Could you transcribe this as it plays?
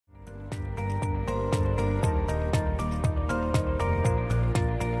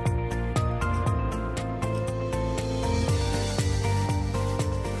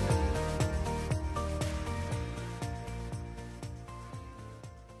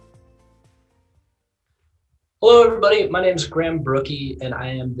Hello, everybody. My name is Graham Brookie, and I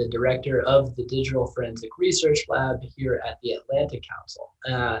am the director of the Digital Forensic Research Lab here at the Atlantic Council.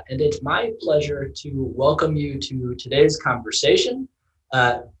 And it's my pleasure to welcome you to today's conversation,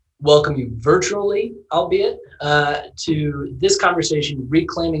 welcome you virtually, albeit, to this conversation,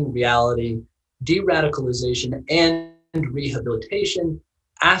 Reclaiming Reality, Deradicalization, and Rehabilitation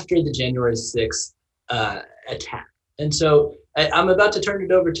after the January 6th attack. And so I'm about to turn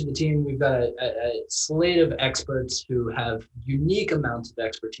it over to the team. We've got a slate of experts who have unique amounts of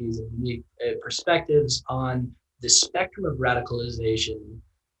expertise and unique perspectives on the spectrum of radicalization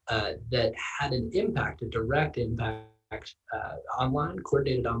that had an impact, a direct impact online,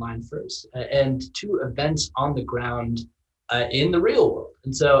 coordinated online first, and to events on the ground in the real world.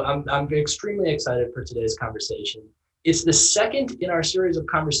 And so I'm extremely excited for today's conversation. It's the second in our series of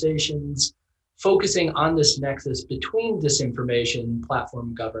conversations focusing on this nexus between disinformation,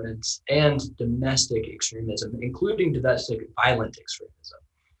 platform governance, and domestic extremism, including domestic violent extremism.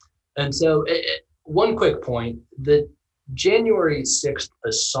 And so one quick point, the January 6th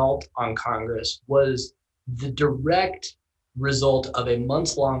assault on Congress was the direct result of a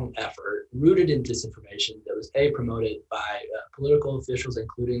months-long effort rooted in disinformation that was promoted by political officials,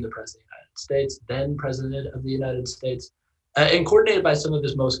 including the President of the United States, then President of the United States, and coordinated by some of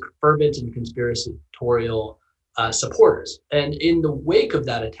his most fervent and conspiratorial supporters. And in the wake of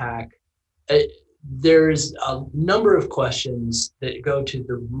that attack, there's a number of questions that go to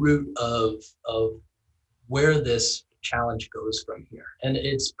the root of where this challenge goes from here. And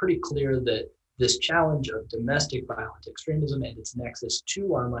it's pretty clear that this challenge of domestic violent extremism and its nexus to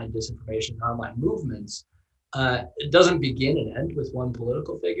online disinformation and online movements it doesn't begin and end with one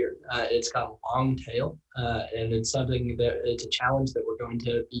political figure. It's got a long tail, and it's something that it's a challenge that we're going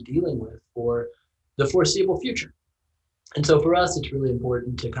to be dealing with for the foreseeable future. And so for us, it's really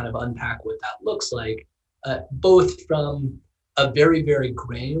important to kind of unpack what that looks like, both from a very, very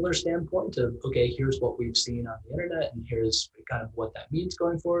granular standpoint of, okay, here's what we've seen on the internet, and here's kind of what that means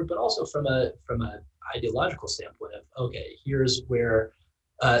going forward, but also from a ideological standpoint of, okay, here's where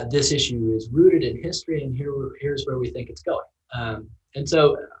this issue is rooted in history, and here's where we think it's going. And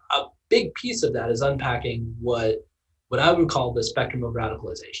so a big piece of that is unpacking what I would call the spectrum of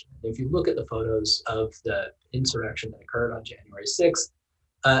radicalization. If you look at the photos of the insurrection that occurred on January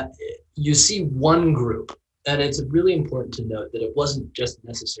 6th, you see one group. And it's really important to note that it wasn't just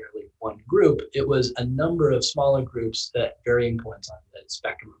necessarily one group, it was a number of smaller groups at varying points on the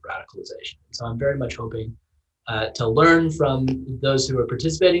spectrum of radicalization. And so I'm very much hoping to learn from those who are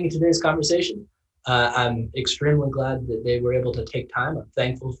participating in today's conversation. I'm extremely glad that they were able to take time. I'm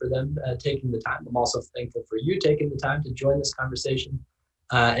thankful for them taking the time. I'm also thankful for you taking the time to join this conversation.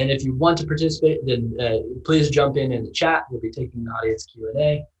 And if you want to participate, then please jump in the chat. We'll be taking the audience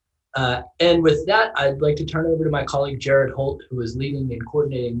Q&A. And with that, I'd like to turn over to my colleague, Jared Holt, who is leading and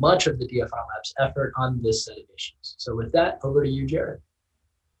coordinating much of the DFRLab's effort on this set of issues. So with that, over to you, Jared.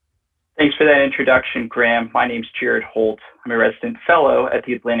 Thanks for that introduction, Graham. My name's Jared Holt. I'm a resident fellow at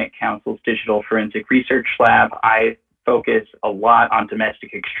the Atlantic Council's Digital Forensic Research Lab. I focus a lot on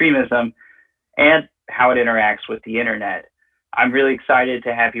domestic extremism and how it interacts with the internet. I'm really excited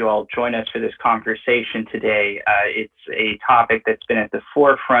to have you all join us for this conversation today. It's a topic that's been at the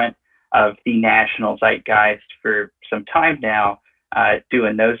forefront of the national zeitgeist for some time now, due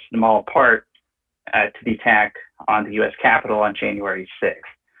in no small part to the attack on the U.S. Capitol on January 6th.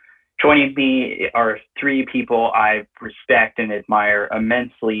 Joining me are three people I respect and admire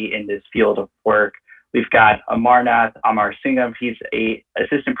immensely in this field of work. We've got Amarnath Amarsingham. He's an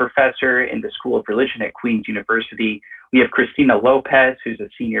assistant professor in the School of Religion at Queen's University. We have Christina Lopez, who's a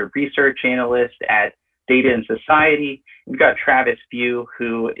senior research analyst at Data and Society. We've got Travis View,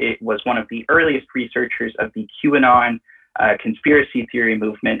 who was one of the earliest researchers of the QAnon conspiracy theory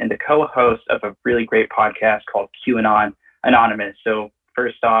movement and the co-host of a really great podcast called QAnon Anonymous. So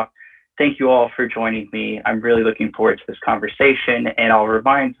first off, thank you all for joining me. I'm really looking forward to this conversation, and I'll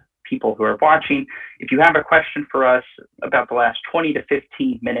remind people who are watching, if you have a question for us about the last 20 to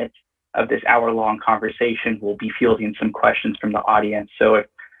 15 minutes of this hour-long conversation, we'll be fielding some questions from the audience. So if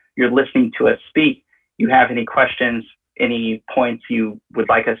you're listening to us speak, you have any questions, any points you would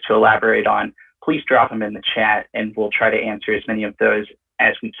like us to elaborate on, please drop them in the chat, and we'll try to answer as many of those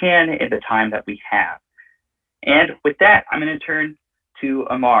as we can in the time that we have. And with that, I'm going to turn to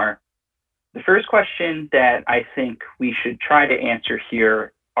Amar. The first question that I think we should try to answer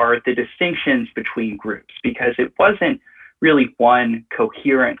here are the distinctions between groups, because it wasn't really one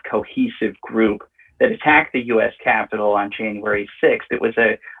coherent, cohesive group that attacked the U.S. Capitol on January 6th. It was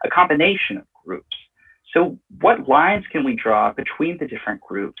a combination of groups. So what lines can we draw between the different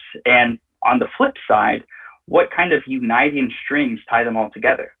groups? And on the flip side, what kind of uniting strings tie them all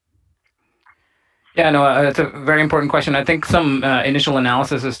together? Yeah, no, it's a very important question. I think some initial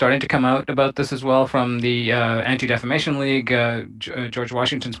analysis is starting to come out about this as well from the Anti-Defamation League, George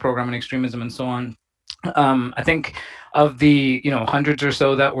Washington's program on extremism, and so on. I think of the hundreds or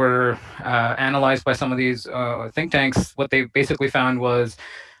so that were analyzed by some of these think tanks, what they basically found was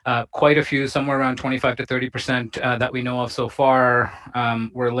quite a few, somewhere around 25 to 30% that we know of so far,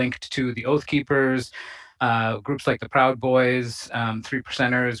 were linked to the Oath Keepers, groups like the Proud Boys, Three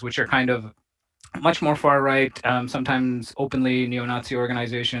Percenters, which are kind of much more far right, sometimes openly neo-Nazi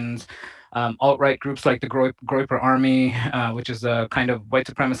organizations, alt-right groups like the Groyper Army, which is a kind of white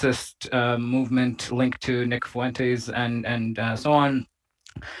supremacist movement linked to Nick Fuentes and so on.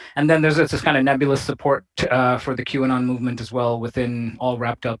 And then there's this kind of nebulous support for the QAnon movement as well, within, all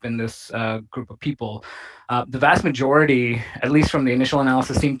wrapped up in this group of people. The vast majority, at least from the initial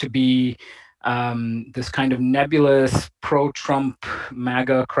analysis, seem to be this kind of nebulous pro-Trump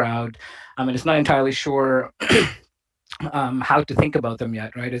MAGA crowd. And it's not entirely sure how to think about them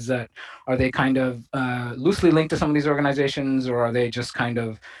yet, right? Are they kind of loosely linked to some of these organizations, or are they just kind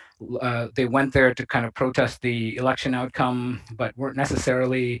of, they went there to kind of protest the election outcome, but weren't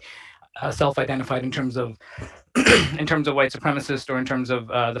necessarily self-identified in terms of white supremacists or in terms of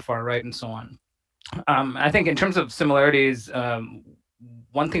the far right and so on. I think in terms of similarities,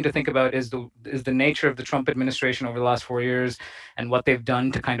 one thing to think about is the nature of the Trump administration over the last 4 years and what they've done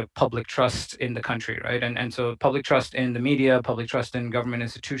to kind of public trust in the country, right? And so public trust in the media, public trust in government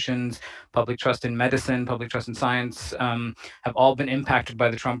institutions, public trust in medicine, public trust in science, have all been impacted by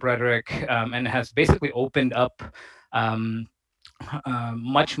the Trump rhetoric, and has basically opened up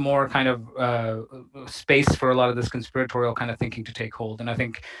much more kind of space for a lot of this conspiratorial kind of thinking to take hold. And I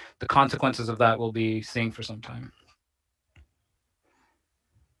think the consequences of that we'll be seeing for some time.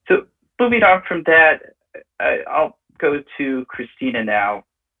 So moving on from that, I'll go to Christina now.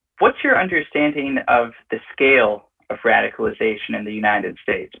 What's your understanding of the scale of radicalization in the United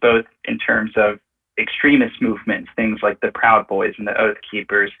States, both in terms of extremist movements, things like the Proud Boys and the Oath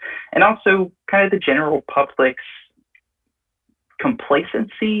Keepers, and also kind of the general public's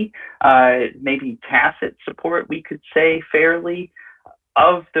complacency, maybe tacit support, we could say fairly,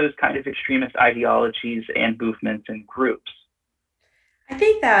 of those kind of extremist ideologies and movements and groups? I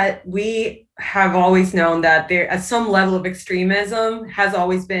think that we have always known that there, at some level of extremism, has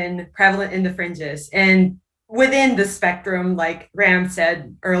always been prevalent in the fringes. And within the spectrum, like Graham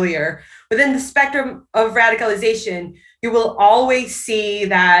said earlier, within the spectrum of radicalization, you will always see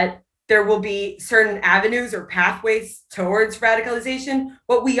that there will be certain avenues or pathways towards radicalization.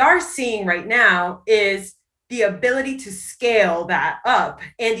 What we are seeing right now is the ability to scale that up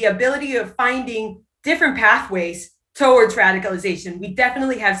and the ability of finding different pathways towards radicalization. We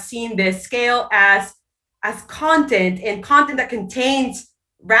definitely have seen this scale as content, and content that contains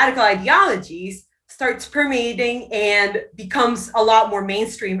radical ideologies starts permeating and becomes a lot more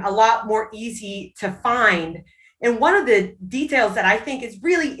mainstream, a lot more easy to find. And one of the details that I think is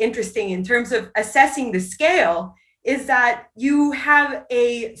really interesting in terms of assessing the scale is that you have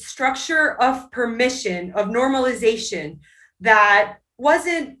a structure of permission, of normalization, that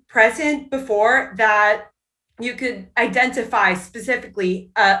wasn't present before, that you could identify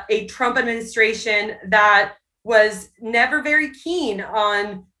specifically a Trump administration that was never very keen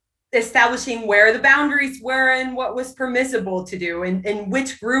on establishing where the boundaries were and what was permissible to do, and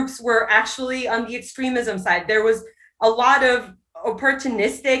which groups were actually on the extremism side. There was a lot of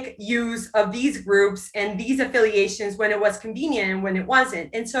opportunistic use of these groups and these affiliations when it was convenient and when it wasn't.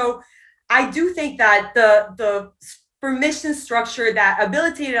 And so I do think that the permission structure that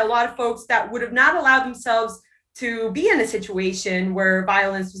habilitated a lot of folks that would have not allowed themselves to be in a situation where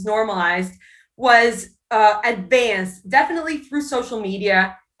violence was normalized was advanced, definitely through social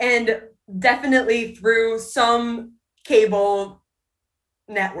media and definitely through some cable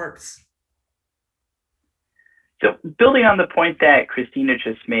networks. So building on the point that Christina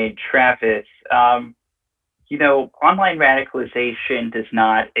just made, Travis, online radicalization does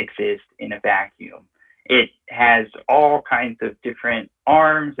not exist in a vacuum. It has all kinds of different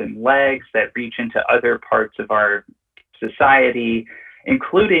arms and legs that reach into other parts of our society,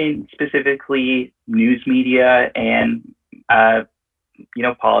 including specifically news media and,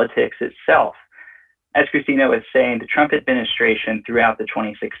 politics itself. As Christina was saying, the Trump administration throughout the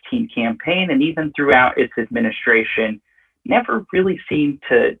 2016 campaign and even throughout its administration never really seemed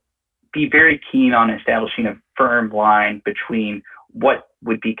to be very keen on establishing a firm line between what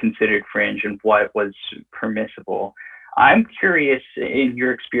would be considered fringe and what was permissible. I'm curious, in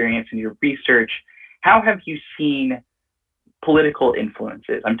your experience and your research, how have you seen political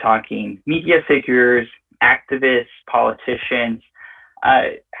influences? I'm talking media figures, activists, politicians.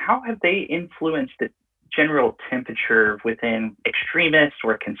 How have they influenced the general temperature within extremist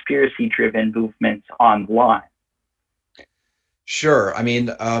or conspiracy-driven movements online? Sure. I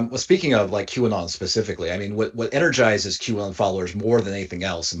mean, well, speaking of like QAnon specifically, I mean, what energizes QAnon followers more than anything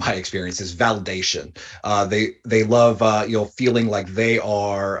else, in my experience, is validation. They love feeling like they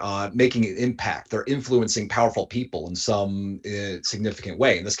are making an impact. They're influencing powerful people in some significant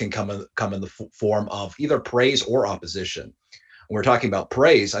way, and this can come in the form of either praise or opposition. When we're talking about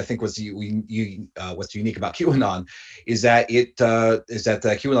praise, I think what's unique about QAnon is that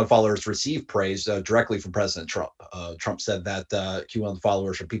QAnon followers receive praise directly from President Trump. Trump said that QAnon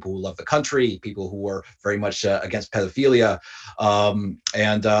followers are people who love the country, people who are very much against pedophilia,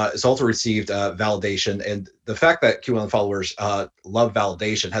 and it's also received validation. And the fact that QAnon followers love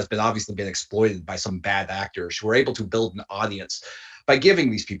validation has obviously been exploited by some bad actors who are able to build an audience by giving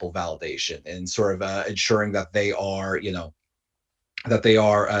these people validation and sort of ensuring that they are, that they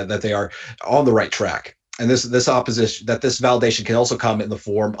are on the right track. And this validation can also come in the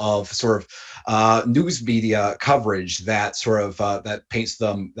form of sort of news media coverage that sort of that paints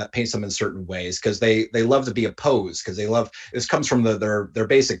them in certain ways, because they love to be opposed, because this comes from their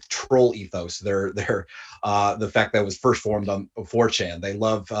basic troll ethos, the fact that it was first formed on 4chan. They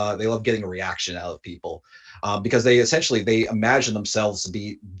love getting a reaction out of people. Because they imagine themselves to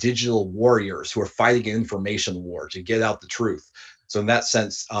be digital warriors who are fighting an information war to get out the truth. So in that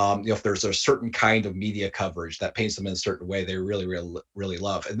sense, if there's a certain kind of media coverage that paints them in a certain way, they really, really, really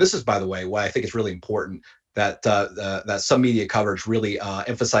love. And this is, by the way, why I think it's really important that some media coverage really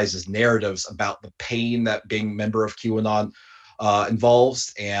emphasizes narratives about the pain that being a member of QAnon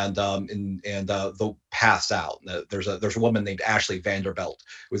involves, and the pass out. There's a woman named Ashley Vanderbilt,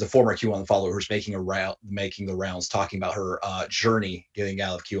 who is a former QAnon follower, who's making the rounds, talking about her journey getting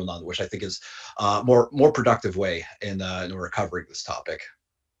out of QAnon, which I think is more productive way in recovering this topic.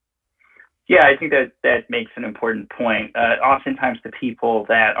 Yeah, I think that makes an important point. Oftentimes, the people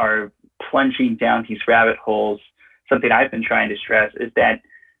that are plunging down these rabbit holes, something I've been trying to stress is that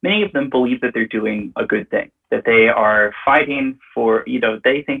many of them believe that they're doing a good thing, that they are fighting for,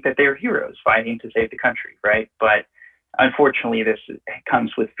 they think that they're heroes fighting to save the country, right? But unfortunately, this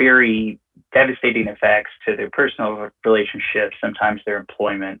comes with very devastating effects to their personal relationships, sometimes their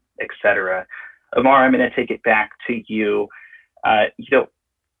employment, etc. Amar, I'm going to take it back to you. Now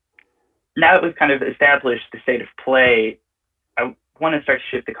that we've kind of established the state of play, I want to start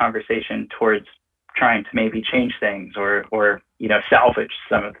to shift the conversation towards trying to maybe change things or salvage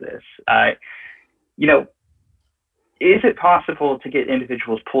some of this. Is it possible to get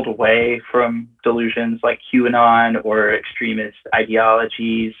individuals pulled away from delusions like QAnon or extremist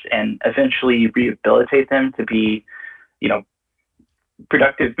ideologies and eventually rehabilitate them to be,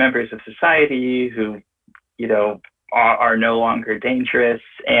 productive members of society who, are no longer dangerous?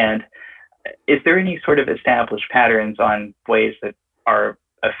 And is there any sort of established patterns on ways that are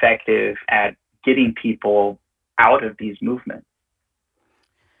effective at getting people out of these movements?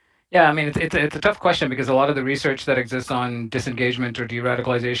 Yeah, I mean, it's a tough question, because a lot of the research that exists on disengagement or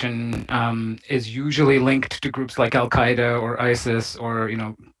de-radicalization is usually linked to groups like Al-Qaeda or ISIS or,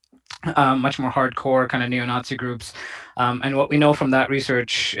 much more hardcore kind of neo-Nazi groups. And what we know from that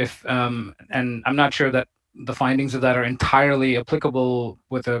research, and I'm not sure that the findings of that are entirely applicable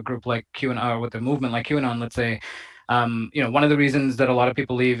with a group like QAnon, or with a movement like QAnon, let's say. One of the reasons that a lot of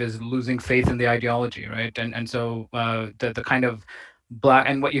people leave is losing faith in the ideology, right? And so the kind of black,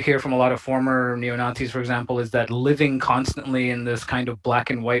 and what you hear from a lot of former neo-Nazis, for example, is that living constantly in this kind of black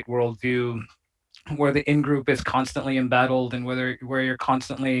and white worldview, where the in-group is constantly embattled and where you're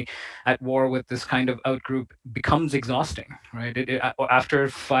constantly at war with this kind of out-group, becomes exhausting, right? After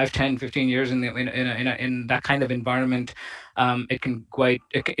 5, 10, 15 years in that kind of environment, it can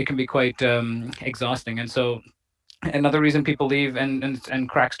be quite exhausting. And so another reason people leave and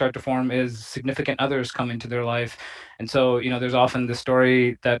cracks start to form is significant others come into their life. And so, there's often the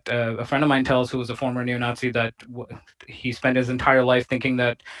story that a friend of mine tells, who was a former neo-Nazi, that he spent his entire life thinking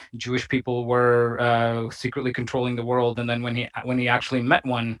that Jewish people were secretly controlling the world. And then when he actually met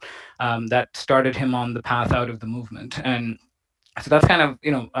one, that started him on the path out of the movement. And so that's kind of,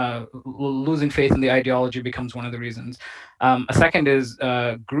 losing faith in the ideology becomes one of the reasons. A second is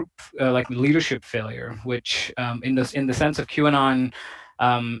group like leadership failure, which in the sense of QAnon,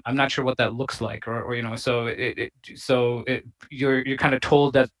 I'm not sure what that looks like, so you're kind of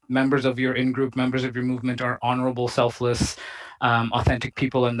told that members of your in-group, members of your movement are honorable, selfless, authentic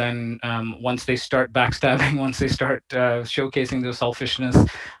people, and then once they start backstabbing, once they start showcasing their selfishness,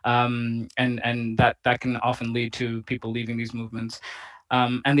 and that can often lead to people leaving these movements.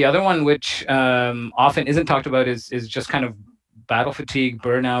 And the other one, which often isn't talked about, is just kind of battle fatigue,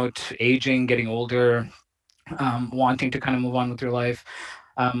 burnout, aging, getting older, wanting to kind of move on with your life,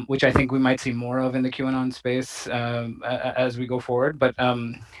 which I think we might see more of in the QAnon space as we go forward. But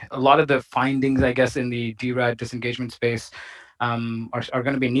a lot of the findings, I guess, in the DRAD disengagement space are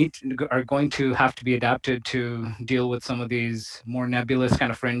going to be are going to have to be adapted to deal with some of these more nebulous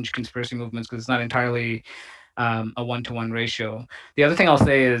kind of fringe conspiracy movements, because it's not entirely a one-to-one ratio. The other thing I'll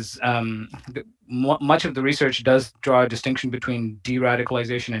say is much of the research does draw a distinction between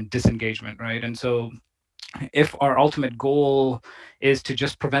de-radicalization and disengagement, right? And so if our ultimate goal is to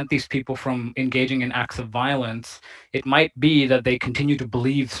just prevent these people from engaging in acts of violence, it might be that they continue to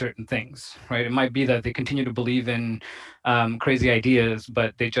believe certain things, right? It might be that they continue to believe in crazy ideas,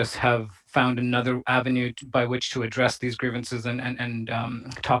 but they just have found another avenue by which to address these grievances and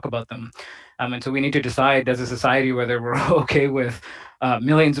talk about them. And so we need to decide as a society whether we're okay with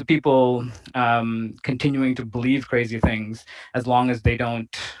millions of people continuing to believe crazy things as long as they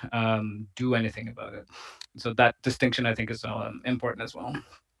don't do anything about it. So that distinction, I think, is important as well.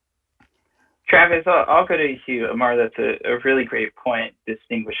 Travis, I'll go to you. Amar, that's a really great point,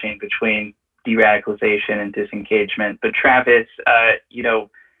 distinguishing between de-radicalization and disengagement. But Travis,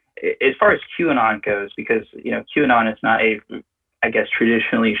 as far as QAnon goes, because, QAnon is not a, I guess,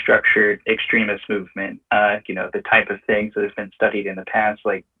 traditionally structured extremist movement, the type of things that have been studied in the past,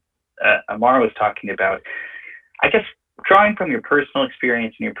 like Amar was talking about. I guess drawing from your personal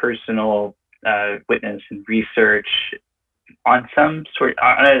experience and your personal witness and research on some sort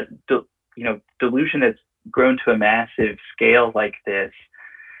on a delusion that's grown to a massive scale like this,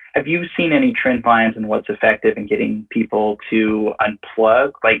 have you seen any trend lines in what's effective in getting people to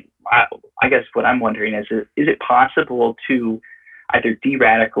unplug? Like, I guess what I'm wondering is it possible to either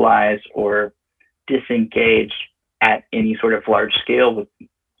de-radicalize or disengage at any sort of large scale with,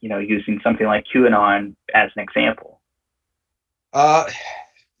 using something like QAnon as an example?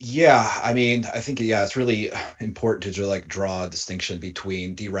 Yeah, I mean, I think it's really important to draw a distinction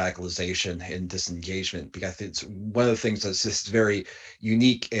between de-radicalization and disengagement, because I think it's one of the things that's just very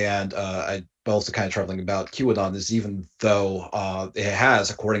unique, and I also kind of troubling about QAnon is, even though it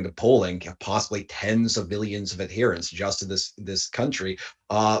has, according to polling, possibly tens of millions of adherents just in this country,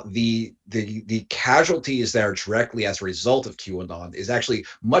 the casualties that are directly as a result of QAnon is actually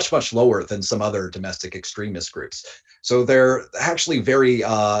much lower than some other domestic extremist groups. So they're actually very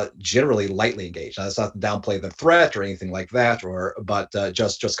generally lightly engaged. Now, that's not to downplay the threat or anything like that, but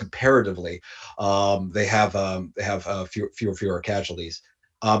just comparatively, they have fewer casualties.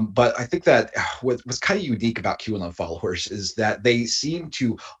 But I think that what's kind of unique about QAnon followers is that they seem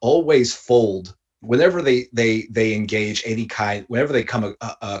to always fold whenever they engage any kind, whenever they come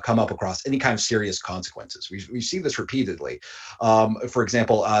up across any kind of serious consequences. We see this repeatedly. For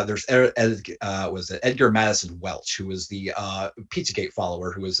example, there's Edgar Madison Welch, who was the Pizzagate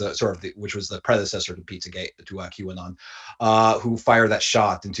follower, who was which was the predecessor to Pizzagate, to QAnon, who fired that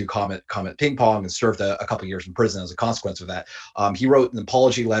shot into Comet Ping Pong and served a couple years in prison as a consequence of that. He wrote an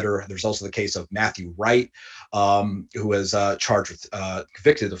apology letter. There's also the case of Matthew Wright, who was charged with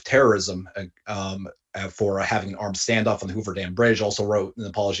convicted of terrorism for having an armed standoff on the Hoover Dam Bridge. Also wrote an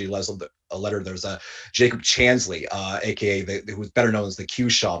apology letter. There's Jacob Chansley, aka who is better known as the Q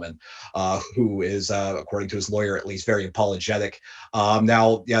Shaman, who is, according to his lawyer at least, very apologetic.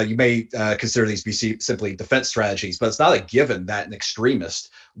 Now, you may consider these be simply defense strategies, but it's not a given that an extremist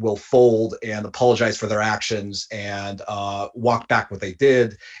will fold and apologize for their actions and walk back what they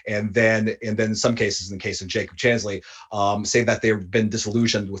did, and then in some cases, in the case of Jacob Chansley, say that they've been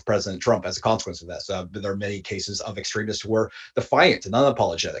disillusioned with President Trump as a consequence of that. So there are many cases of extremists who were defiant and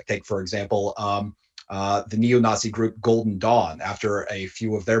unapologetic. Take, for example, the neo-Nazi group Golden Dawn. After a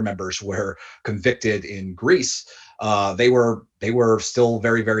few of their members were convicted in Greece, they were still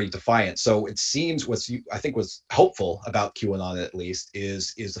very defiant. So it seems I think was helpful about QAnon, at least,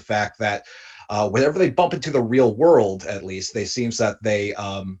 is the fact that whenever they bump into the real world, at least, they seems that they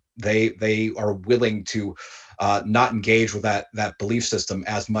are willing to not engage with that belief system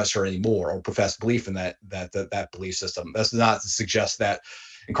as much or anymore, or profess belief in that belief system. That's not to suggest that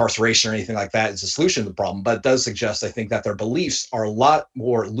incarceration or anything like that is a solution to the problem, but it does suggest, I think, that their beliefs are a lot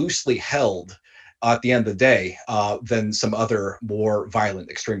more loosely held at the end of the day than some other more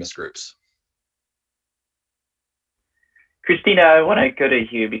violent extremist groups. Christina, I want to go to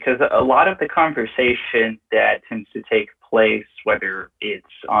you, because a lot of the conversation that tends to take place, whether it's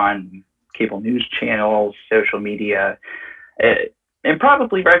on cable news channels, social media, and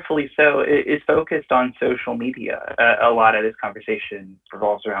probably rightfully so, is focused on social media. A lot of this conversation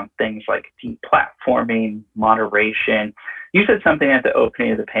revolves around things like deplatforming, moderation. You said something at the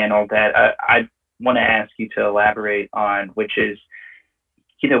opening of the panel that I want to ask you to elaborate on, which is,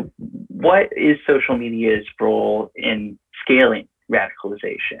 what is social media's role in scaling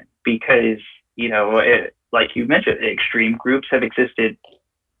radicalization? Because, like you mentioned, extreme groups have existed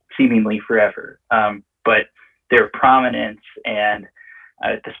seemingly forever, but their prominence and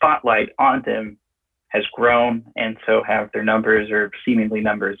the spotlight on them has grown, and so have their numbers, or seemingly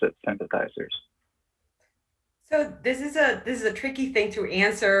numbers, of sympathizers. So this is a tricky thing to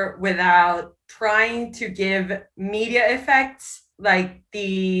answer without trying to give media effects, like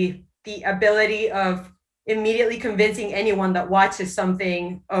the ability of immediately convincing anyone that watches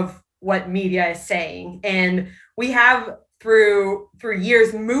something of what media is saying. And we have through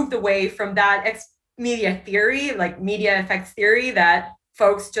years moved away from that media theory, like media effects theory, that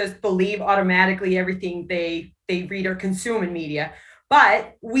folks just believe automatically everything they read or consume in media.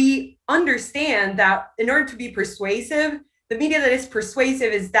 But we understand that in order to be persuasive, the media that is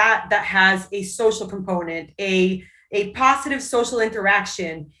persuasive is that has a social component, a positive social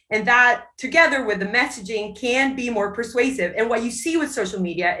interaction, and that together with the messaging can be more persuasive. And what you see with social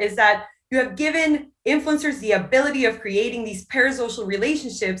media is that you have given influencers the ability of creating these parasocial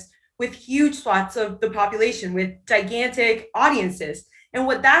relationships with huge swaths of the population, with gigantic audiences. And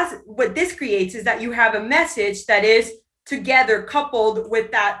what this creates is that you have a message that is together coupled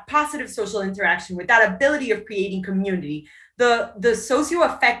with that positive social interaction, with that ability of creating community. The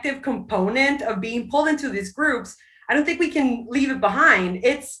socio-affective component of being pulled into these groups, I don't think we can leave it behind.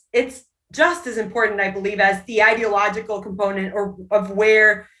 It's just as important, I believe, as the ideological component or of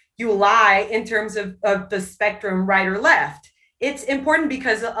where you lie in terms of the spectrum, right or left. It's important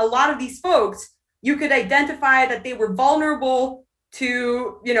because a lot of these folks, you could identify that they were vulnerable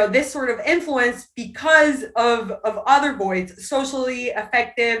to this sort of influence because of other voids, socially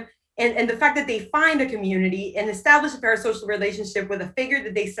effective, and the fact that they find a community and establish a parasocial relationship with a figure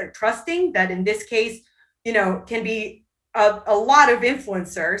that they start trusting, that in this case, can be a lot of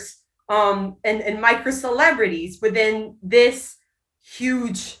influencers and micro celebrities within this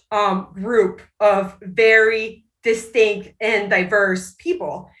huge group of very distinct and diverse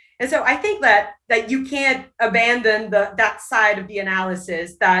people. And so I think that you can't abandon that side of the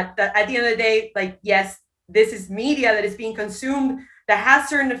analysis, that at the end of the day, like, yes, this is media that is being consumed that has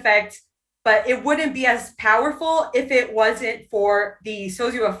certain effects, but it wouldn't be as powerful if it wasn't for the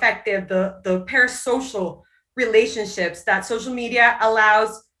socio-affective, the parasocial relationships that social media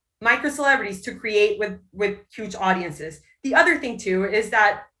allows micro celebrities to create with huge audiences. The other thing too is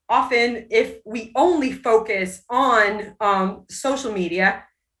that often if we only focus on social media,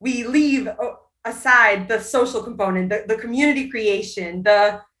 we leave aside the social component, the community creation,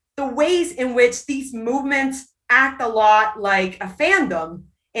 the ways in which these movements act a lot like a fandom,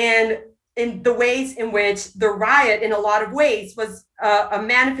 and in the ways in which the riot in a lot of ways was a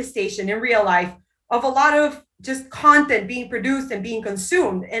manifestation in real life of a lot of just content being produced and being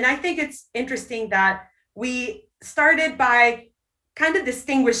consumed. And I think it's interesting that we started by kind of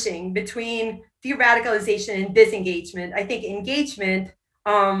distinguishing between de-radicalization and disengagement. I think engagement,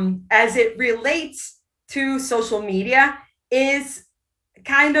 as it relates to social media, is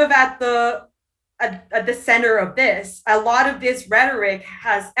kind of at the center of this. A lot of this rhetoric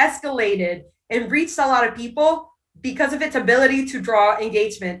has escalated and reached a lot of people because of its ability to draw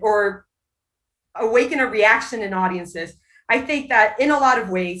engagement or awaken a reaction in audiences. I think that in a lot of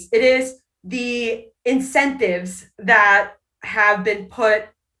ways, it is the incentives that have been put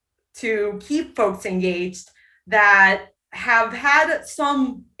to keep folks engaged that have had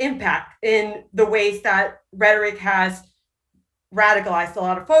some impact in the ways that rhetoric has radicalized a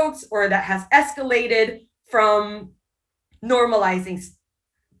lot of folks, or that has escalated from normalizing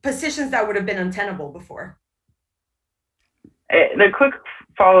positions that would have been untenable before. The quick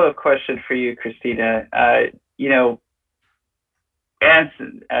follow-up question for you, Christina, as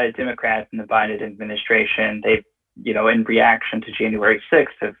Democrats in the Biden administration, they've, in reaction to January 6th,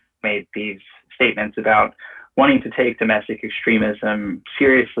 have made these statements about wanting to take domestic extremism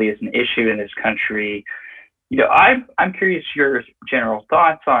seriously as an issue in this country. I'm curious your general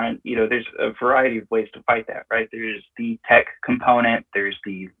thoughts on, there's a variety of ways to fight that, right? There's the tech component, there's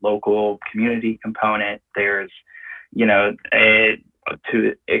the local community component, there's, to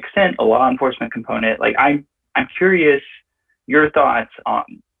the extent a law enforcement component. Like, I'm curious your thoughts on,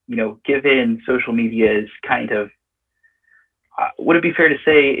 given social media's kind of, would it be fair to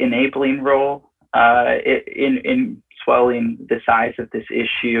say, enabling role in swelling the size of this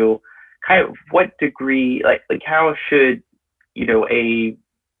issue? Kind of what degree, like how should a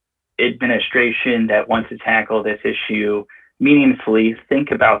administration that wants to tackle this issue meaningfully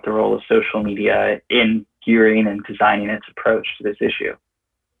think about the role of social media in gearing and designing its approach to this issue?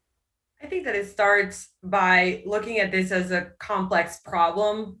 I think that it starts by looking at this as a complex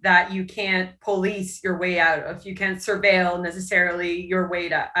problem that you can't police your way out of. You can't surveil necessarily your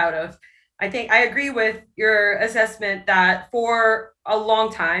way out of. I think I agree with your assessment that for a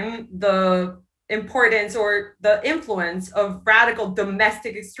long time, the importance or the influence of radical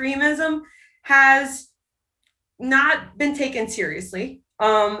domestic extremism has not been taken seriously.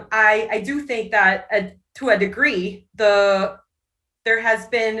 I do think that to a degree, there has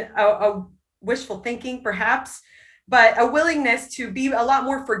been a wishful thinking, perhaps, but a willingness to be a lot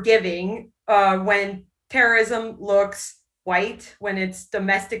more forgiving when terrorism looks white, when it's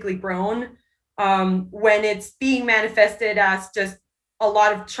domestically grown, when it's being manifested as just a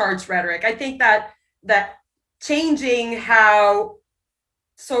lot of charged rhetoric. I think that changing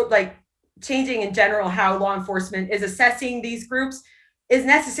changing in general how law enforcement is assessing these groups is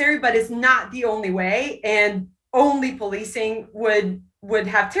necessary, but it's not the only way. And only policing would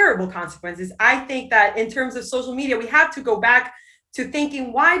have terrible consequences. I think that in terms of social media, we have to go back to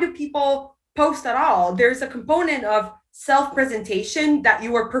thinking, why do people post at all? There's a component of self-presentation that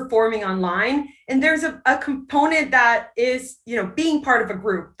you are performing online, and there's a component that is, being part of a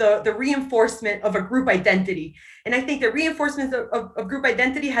group, the reinforcement of a group identity. And I think the reinforcement of group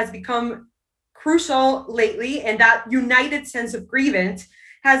identity has become crucial lately, and that united sense of grievance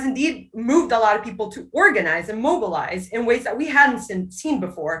has indeed moved a lot of people to organize and mobilize in ways that we hadn't seen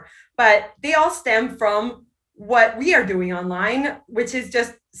before. But they all stem from what we are doing online, which is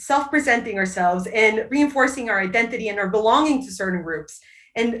just self-presenting ourselves and reinforcing our identity and our belonging to certain groups.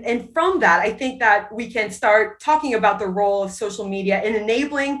 And from that, I think that we can start talking about the role of social media in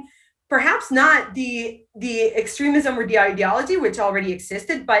enabling perhaps not the extremism or the ideology, which already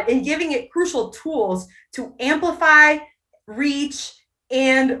existed, but in giving it crucial tools to amplify, reach,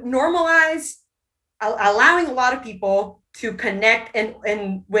 and normalize, allowing a lot of people to connect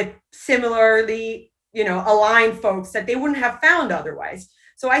and with similarly, aligned folks that they wouldn't have found otherwise.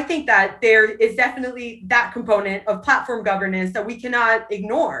 So I think that there is definitely that component of platform governance that we cannot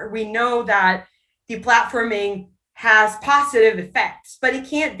ignore. We know that deplatforming has positive effects, but it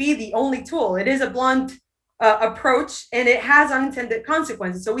can't be the only tool. It is a blunt approach, and it has unintended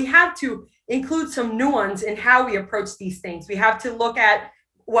consequences. So we have to include some nuance in how we approach these things. We have to look at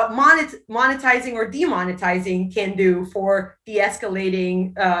what monetizing or demonetizing can do for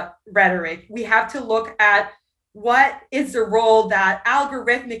de-escalating rhetoric. We have to look at what is the role that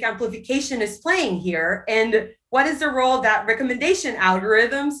algorithmic amplification is playing here, and what is the role that recommendation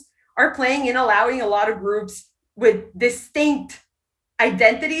algorithms are playing in allowing a lot of groups with distinct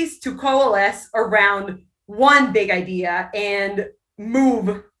identities to coalesce around one big idea and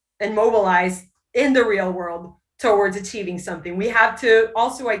move and mobilize in the real world towards achieving something. We have to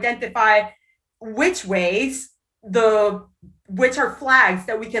also identify which ways which are flags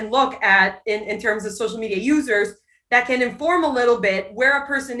that we can look at in terms of social media users that can inform a little bit where a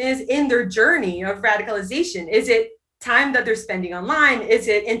person is in their journey of radicalization. Is it time that they're spending online? Is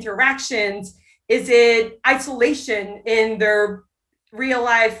it interactions? Is it isolation in their real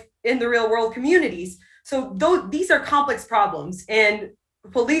life, in the real world communities? So these are complex problems, and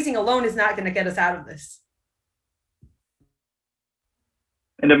policing alone is not going to get us out of this.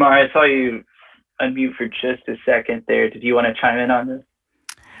 And Amar, I saw you unmute for just a second there. Did you want to chime in on this?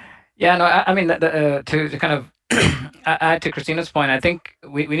 Yeah, no, I mean, to kind of add to Christina's point, I think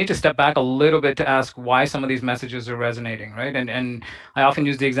we need to step back a little bit to ask why some of these messages are resonating, right? And I often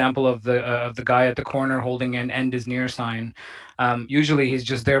use the example of the guy at the corner holding an "end is near" sign. Usually he's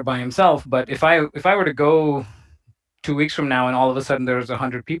just there by himself, but if I were to go 2 weeks from now and all of a sudden there's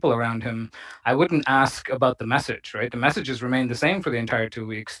 100 people around him, I wouldn't ask about the message, right? The messages remain the same for the entire 2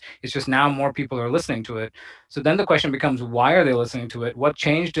 weeks. It's just now more people are listening to it. So then the question becomes, why are they listening to it? What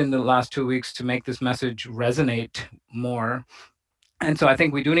changed in the last 2 weeks to make this message resonate more? And so I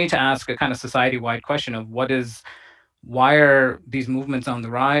think we do need to ask a kind of society-wide question of why are these movements on the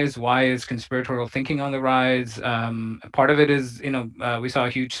rise? Why is conspiratorial thinking on the rise? Part of it is, we saw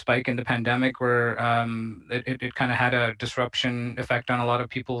a huge spike in the pandemic where it kind of had a disruption effect on a lot of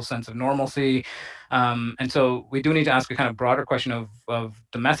people's sense of normalcy. And so we do need to ask a kind of broader question of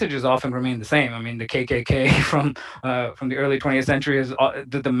the messages often remain the same. I mean, the KKK from the early 20th century is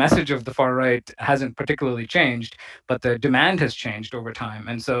the message of the far right hasn't particularly changed, but the demand has changed over time.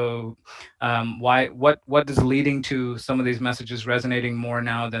 And so what is leading to some of these messages resonating more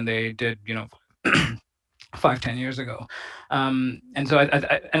now than they did, 5-10 years ago. And so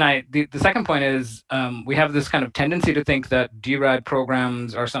the second point is we have this kind of tendency to think that DRAD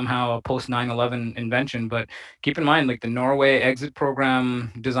programs are somehow a post 9/11 invention, but keep in mind, like the Norway exit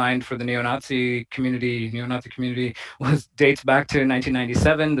program designed for the neo-Nazi community dates back to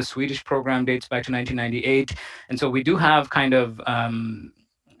 1997. The Swedish program dates back to 1998. And so we do have kind of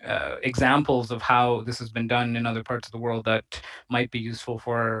examples of how this has been done in other parts of the world that might be useful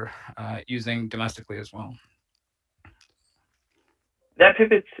for using domestically as well. That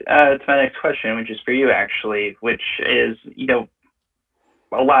pivots to my next question, which is for you actually, which is,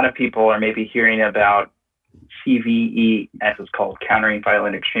 a lot of people are maybe hearing about CVE, as it's called, countering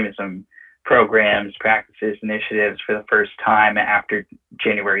violent extremism programs, practices, initiatives for the first time after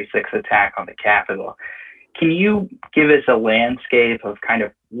January 6th attack on the Capitol. Can you give us a landscape of kind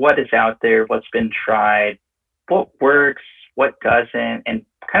of what is out there, what's been tried, what works, what doesn't, and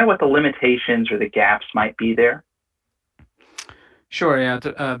kind of what the limitations or the gaps might be there? Sure, yeah, it's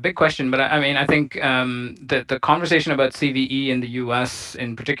a big question, but I mean, I think the conversation about CVE in the U.S.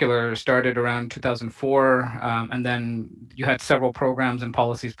 in particular started around 2004, and then you had several programs and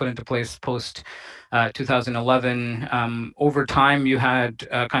policies put into place post 2011. Over time, you had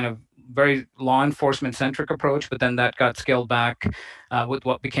kind of very law enforcement centric approach, but then that got scaled back with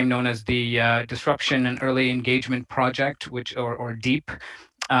what became known as the Disruption and Early Engagement Project, or DEEP,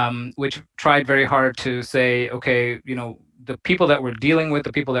 which tried very hard to say, okay, the people that we're dealing with,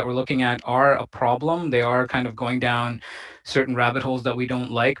 the people that we're looking at are a problem. They are kind of going down certain rabbit holes that we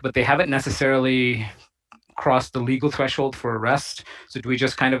don't like, but they haven't necessarily crossed the legal threshold for arrest. So do we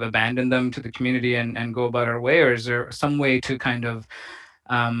just kind of abandon them to the community and go about our way? Or is there some way to kind of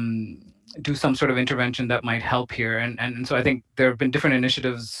do some sort of intervention that might help here? And so I think there have been different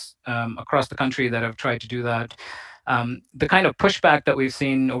initiatives across the country that have tried to do that. The kind of pushback that we've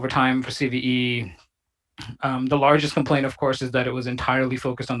seen over time for CVE, the largest complaint, of course, is that it was entirely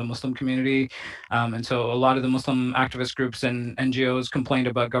focused on the Muslim community. And so a lot of the Muslim activist groups and NGOs complained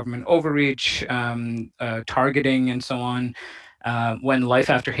about government overreach, targeting, and so on. When Life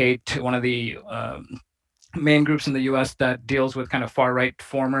After Hate, one of the main groups in the US that deals with kind of far-right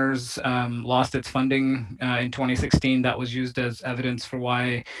formers, lost its funding in 2016, that was used as evidence for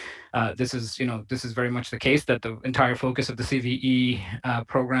why this is very much the case, that the entire focus of the CVE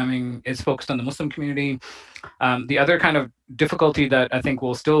programming is focused on the Muslim community. The other kind of difficulty that I think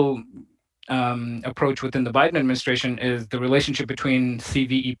will still approach within the Biden administration is the relationship between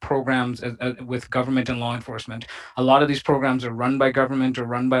CVE programs with government and law enforcement. A lot of these programs are run by government or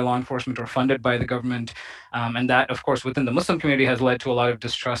run by law enforcement or funded by the government. And that, of course, within the Muslim community has led to a lot of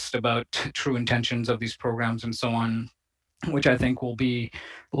distrust about true intentions of these programs and so on, which I think will be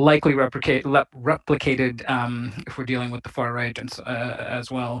likely replicated if we're dealing with the far right and as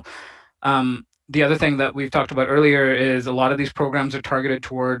well. The other thing that we've talked about earlier is a lot of these programs are targeted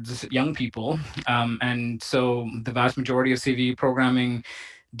towards young people. And so the vast majority of CVE programming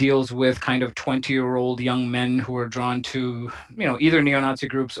deals with kind of 20-year-old young men who are drawn to, either neo-Nazi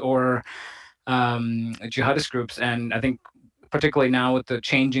groups or jihadist groups. And I think particularly now with the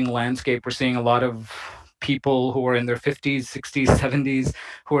changing landscape, we're seeing a lot of people who are in their 50s, 60s, 70s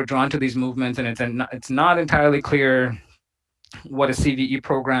who are drawn to these movements. And it's not entirely clear what a CVE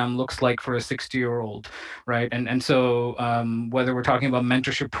program looks like for a 60-year-old, right? And so whether we're talking about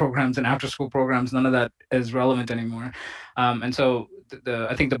mentorship programs and after-school programs, none of that is relevant anymore. And so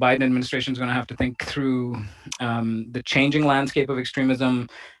I think the Biden administration is going to have to think through the changing landscape of extremism,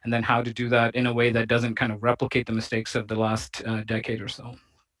 and then how to do that in a way that doesn't kind of replicate the mistakes of the last decade or so.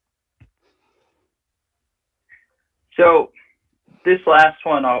 So this last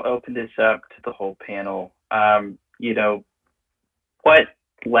one, I'll open this up to the whole panel. What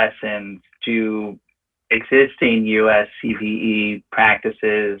lessons do existing U.S. CVE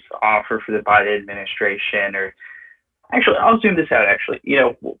practices offer for the Biden administration? Or actually, I'll zoom this out,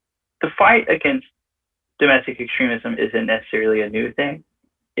 the fight against domestic extremism isn't necessarily a new thing.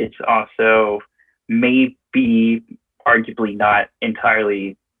 It's also maybe arguably not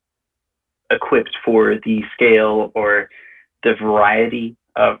entirely equipped for the scale or the variety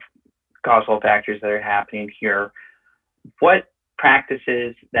of causal factors that are happening here. What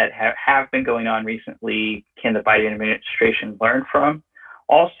practices that have been going on recently can the Biden administration learn from?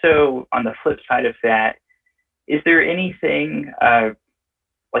 Also, on the flip side of that, is there anything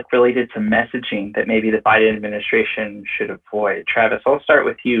related to messaging that maybe the Biden administration should avoid? Travis, I'll start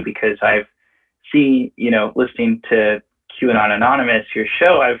with you because I've seen, listening to QAnon Anonymous, your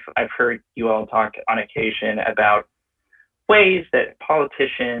show, I've heard you all talk on occasion about ways that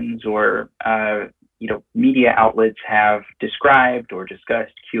politicians or media outlets have described or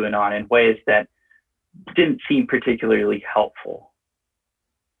discussed QAnon in ways that didn't seem particularly helpful.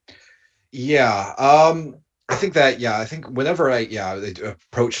 Yeah, I think that, yeah, I think whenever I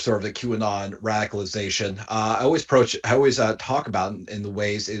approach sort of the QAnon radicalization, I always talk about it in the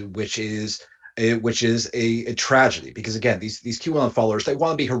ways in which is a tragedy, because again, these QAnon followers, they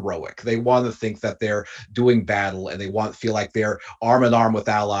want to be heroic, they want to think that they're doing battle, and they want to feel like they're arm in arm with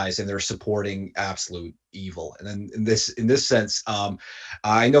allies and they're supporting absolute evil. And then in this sense,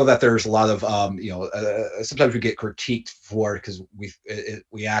 I know that there's a lot of sometimes we get critiqued for it because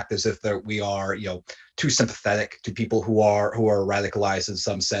we act as if we are too sympathetic to people who are radicalized in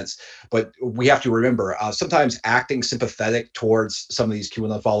some sense. But we have to remember, sometimes acting sympathetic towards some of these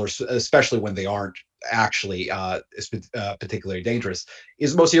QAnon followers, especially when they aren't actually particularly dangerous,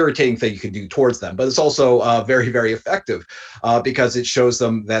 is the most irritating thing you can do towards them. But it's also very, very effective, because it shows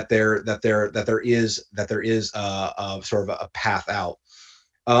them that there is sort of a path out.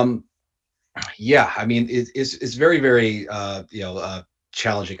 Yeah, I mean, it's very, very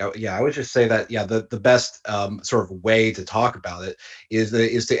challenging. I would just say that, yeah, the best sort of way to talk about it is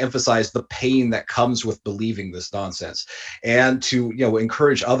to emphasize the pain that comes with believing this nonsense, and to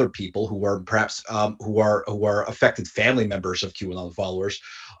encourage other people who are perhaps who are affected family members of QAnon followers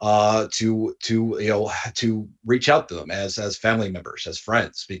to reach out to them as family members, as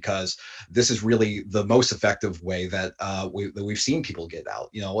friends, because this is really the most effective way that we've seen people get out.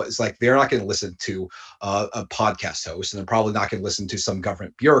 It's like they're not going to listen to a podcast host, and they're probably not going to listen to some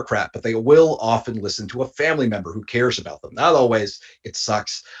government bureaucrat, but they will often listen to a family member who cares about them. Not always, it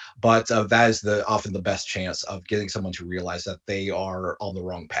sucks, but that is often the best chance of getting someone to realize that they are on the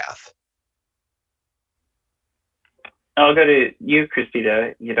wrong path. I'll go to you,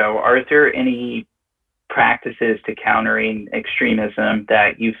 Christina. Are there any practices to countering extremism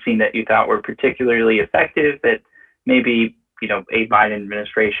that you've seen that you thought were particularly effective that maybe, a Biden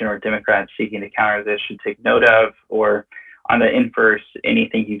administration or Democrats seeking to counter this should take note of? Or on the inverse,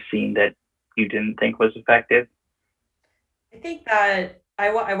 anything you've seen that you didn't think was effective? I think that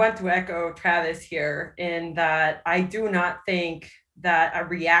I want to echo Travis here in that I do not think that a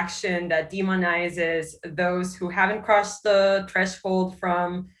reaction that demonizes those who haven't crossed the threshold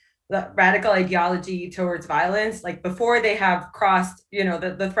from the radical ideology towards violence, like before they have crossed,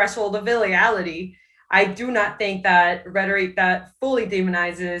 the threshold of illegality, I do not think that rhetoric that fully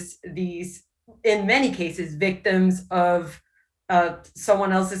demonizes these, in many cases, victims of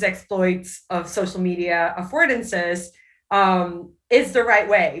someone else's exploits of social media affordances is the right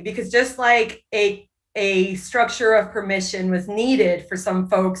way. Because just like a structure of permission was needed for some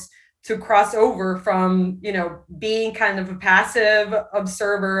folks to cross over from, being kind of a passive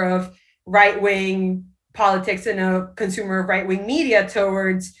observer of right-wing politics and a consumer of right-wing media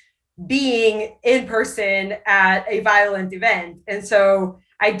towards being in person at a violent event. And so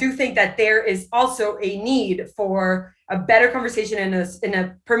I do think that there is also a need for a better conversation in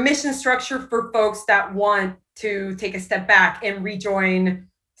a permission structure for folks that want to take a step back and rejoin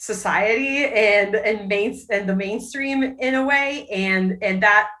society and the mainstream in a way, and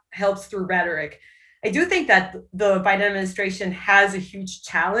that helps through rhetoric. I do think that the Biden administration has a huge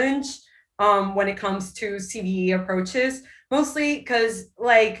challenge when it comes to CVE approaches, mostly because,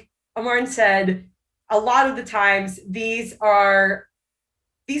 like Amarn said, a lot of the times these are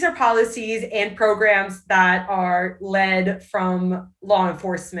policies and programs that are led from law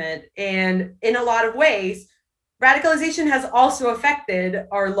enforcement, and in a lot of ways, radicalization has also affected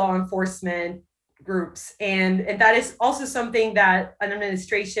our law enforcement groups. And that is also something that an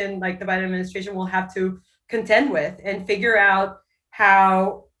administration like the Biden administration will have to contend with and figure out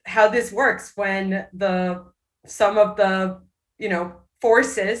how this works when some of the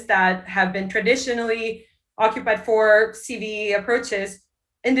forces that have been traditionally occupied for CVE approaches,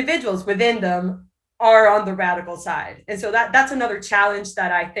 individuals within them are on the radical side. And so that's another challenge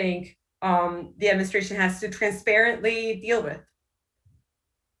that I think the administration has to transparently deal with.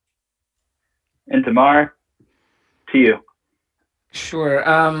 And Tamar, to you. Sure.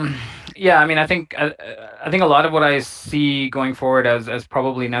 Yeah, I mean, I think a lot of what I see going forward as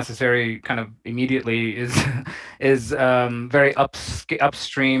probably necessary, kind of immediately, is very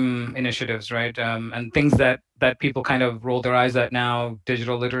upstream initiatives, right? And things that people kind of roll their eyes at now: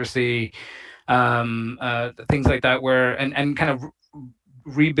 digital literacy, things like that, where and kind of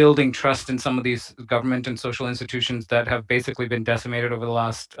rebuilding trust in some of these government and social institutions that have basically been decimated over the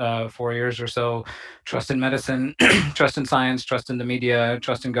last 4 years or so. Trust in medicine, trust in science, trust in the media,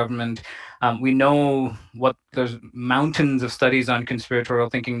 trust in government. We know there's mountains of studies on conspiratorial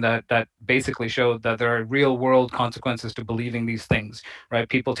thinking that basically show that there are real world consequences to believing these things, right?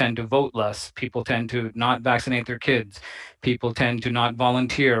 People tend to vote less. People tend to not vaccinate their kids. People tend to not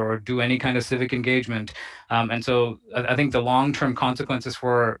volunteer or do any kind of civic engagement. And so I think the long-term consequences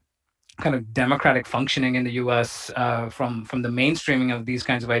for kind of democratic functioning in the U.S. From the mainstreaming of these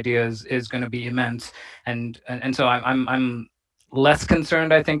kinds of ideas is going to be immense, and so I'm less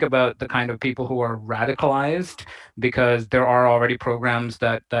concerned, I think, about the kind of people who are radicalized, because there are already programs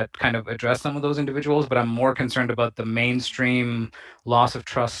that kind of address some of those individuals. But I'm more concerned about the mainstream loss of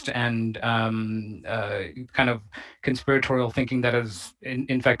trust and kind of conspiratorial thinking that has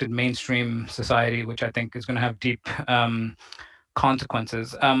infected mainstream society, which I think is going to have deep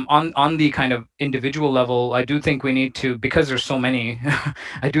consequences. On the kind of individual level, I do think we need to, because there's so many,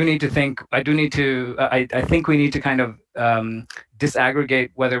 I think we need to kind of disaggregate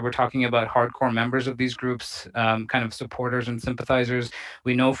whether we're talking about hardcore members of these groups, kind of supporters and sympathizers.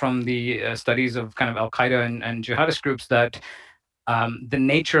 We know from the studies of kind of Al-Qaeda and jihadist groups that the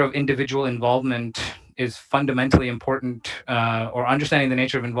nature of individual involvement is fundamentally important, or understanding the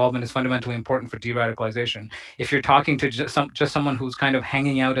nature of involvement is fundamentally important for de-radicalization. If you're talking to just someone who's kind of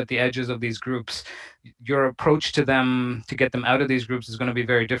hanging out at the edges of these groups, your approach to them to get them out of these groups is going to be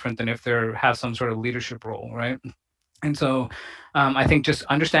very different than if they have some sort of leadership role, right? And so I think just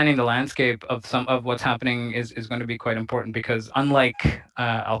understanding the landscape of some of what's happening is going to be quite important, because unlike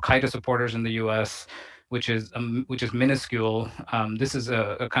Al-Qaeda supporters in the US, which is minuscule, this is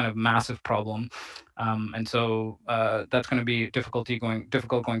a kind of massive problem. And so that's going to be difficult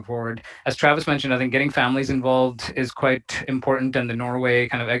going forward. As Travis mentioned, I think getting families involved is quite important, and the Norway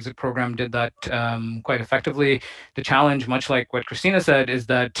kind of exit program did that quite effectively. The challenge, much like what Christina said, is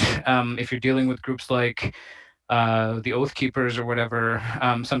that if you're dealing with groups like the Oath Keepers or whatever,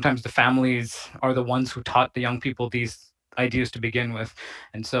 sometimes the families are the ones who taught the young people these ideas to begin with.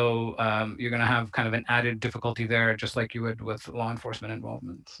 And so you're going to have kind of an added difficulty there, just like you would with law enforcement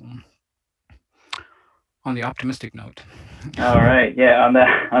involvement. So, on the optimistic note. All right. Yeah, on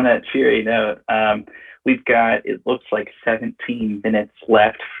that cheery note, we've got, it looks like 17 minutes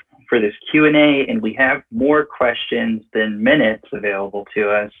left for this Q&A, and we have more questions than minutes available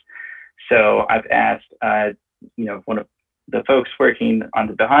to us. So I've asked, one of the folks working on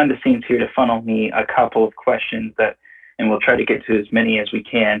the behind the scenes here to funnel me a couple of questions and we'll try to get to as many as we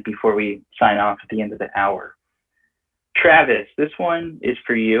can before we sign off at the end of the hour. Travis, this one is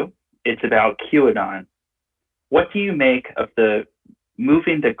for you. It's about QAnon. What do you make of the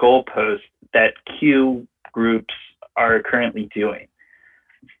moving the goalpost that Q groups are currently doing?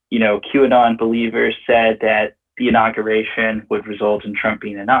 QAnon believers said that the inauguration would result in Trump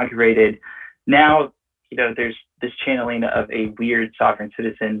being inaugurated. Now, there's this channeling of a weird sovereign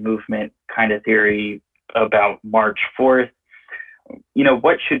citizen movement kind of theory about March 4th.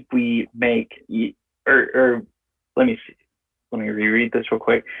 What should we make, or let me reread this real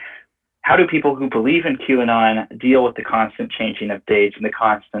quick. How do people who believe in QAnon deal with the constant changing of dates and the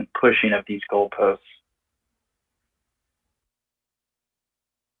constant pushing of these goalposts?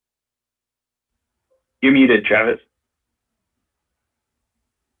 You're muted, Travis.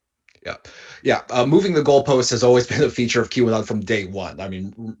 Yeah. Moving the goalposts has always been a feature of QAnon from day one. I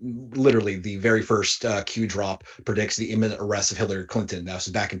mean, literally, the very first Q drop predicts the imminent arrest of Hillary Clinton. That was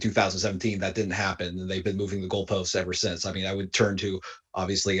back in 2017. That didn't happen, and they've been moving the goalposts ever since. I mean, I would turn to,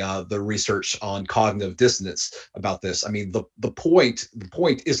 obviously, the research on cognitive dissonance about this. I mean, the point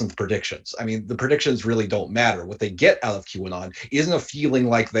isn't the predictions. I mean, the predictions really don't matter. What they get out of QAnon isn't a feeling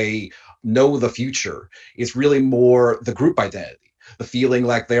like they know the future. It's really more the group identity. The feeling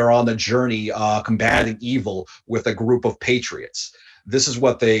like they're on the journey combating evil with a group of patriots. This is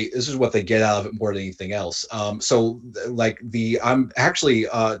what they get out of it more than anything else.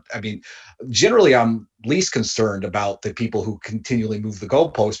 Generally I'm least concerned about the people who continually move the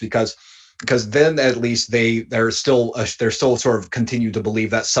goalposts, because then at least they're still sort of continue to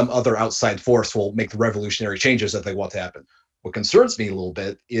believe that some other outside force will make the revolutionary changes that they want to happen. What concerns me a little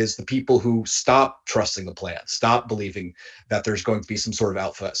bit is the people who stop trusting the plan, stop believing that there's going to be some sort of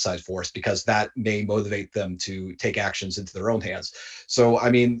outside force, because that may motivate them to take actions into their own hands. So,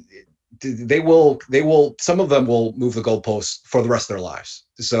 I mean, some of them will move the goalposts for the rest of their lives.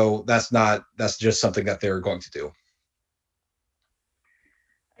 So that's just something that they're going to do.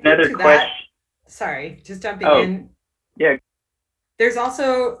 Another question. Sorry, just jumping in. Yeah. There's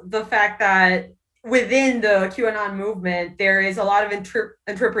also the fact that within the QAnon movement, there is a lot of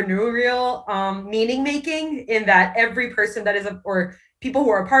entrepreneurial meaning making, in that every person that is or people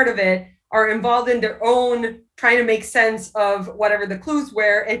who are a part of it are involved in their own trying to make sense of whatever the clues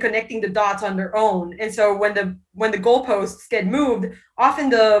were and connecting the dots on their own. And so when the goalposts get moved, often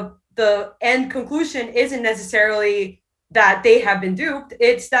the end conclusion isn't necessarily that they have been duped,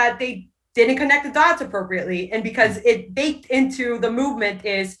 it's that they didn't connect the dots appropriately. And because it baked into the movement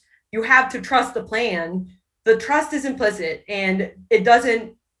is you have to trust the plan. The trust is implicit, and it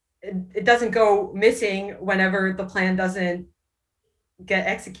doesn't go missing whenever the plan doesn't get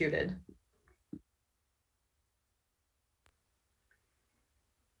executed.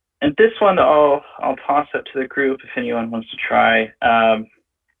 And this one I'll toss up to the group if anyone wants to try.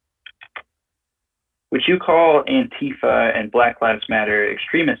 Would you call Antifa and Black Lives Matter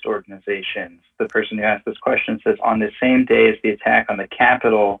extremist organizations? The person who asked this question says, on the same day as the attack on the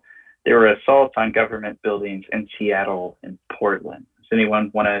Capitol, there were assaults on government buildings in Seattle and Portland. Does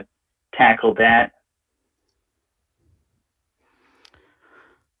anyone want to tackle that?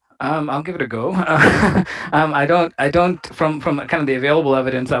 I'll give it a go. I don't, from kind of the available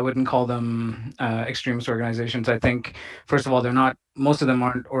evidence, I wouldn't call them extremist organizations. I think, first of all, they're not, most of them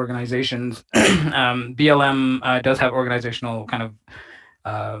aren't organizations. BLM does have organizational kind of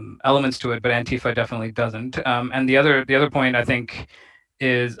elements to it, but Antifa definitely doesn't. And the other point, I think,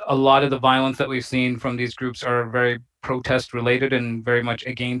 is a lot of the violence that we've seen from these groups are very protest related and very much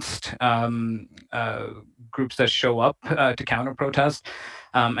against groups that show up to counter protest.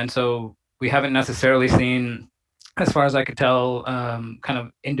 And so we haven't necessarily seen, as far as I could tell, kind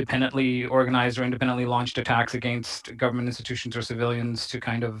of independently organized or independently launched attacks against government institutions or civilians to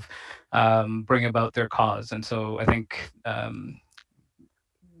kind of bring about their cause. And so I think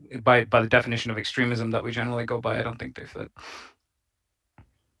by the definition of extremism that we generally go by, I don't think they fit.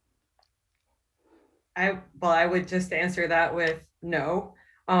 I would just answer that with no.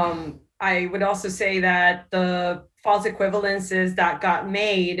 I would also say that the false equivalences that got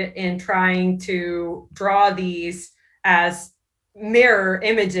made in trying to draw these as mirror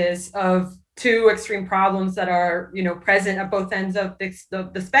images of two extreme problems that are, present at both ends of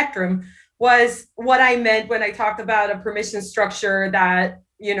the spectrum was what I meant when I talked about a permission structure that,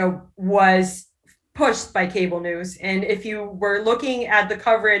 was pushed by cable news. And if you were looking at the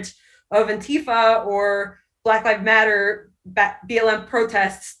coverage of Antifa or Black Lives Matter BLM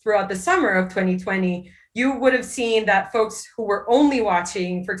protests throughout the summer of 2020, you would have seen that folks who were only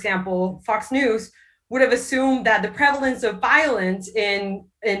watching, for example, Fox News, would have assumed that the prevalence of violence in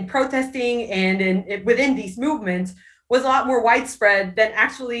protesting and within these movements was a lot more widespread than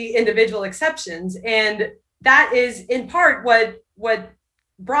actually individual exceptions. And that is in part what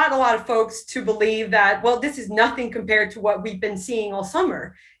brought a lot of folks to believe that, well, this is nothing compared to what we've been seeing all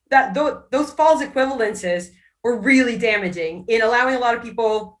summer. That those false equivalences were really damaging in allowing a lot of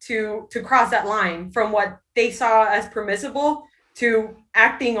people to cross that line from what they saw as permissible to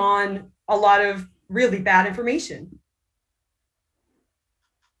acting on a lot of really bad information.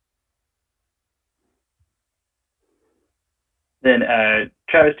 Then,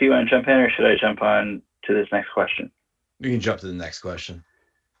 Travis, do you want to jump in, or should I jump on to this next question? You can jump to the next question.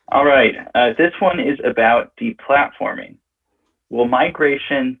 All right. This one is about deplatforming. Will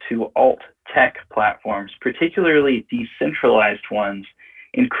migration to alt-tech platforms, particularly decentralized ones,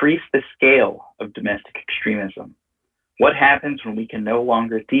 increase the scale of domestic extremism? What happens when we can no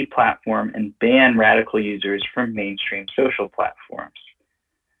longer deplatform and ban radical users from mainstream social platforms?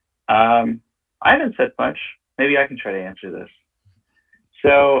 I haven't said much. Maybe I can try to answer this.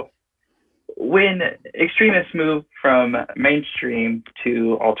 So when extremists move from mainstream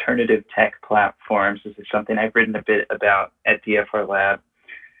to alternative tech platforms, this is something I've written a bit about at DFRLab,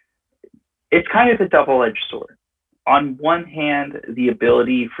 it's kind of a double-edged sword. On one hand, the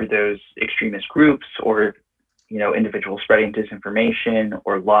ability for those extremist groups or individuals spreading disinformation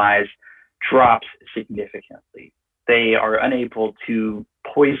or lies drops significantly. They are unable to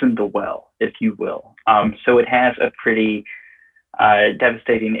poison the well, if you will. So it has a pretty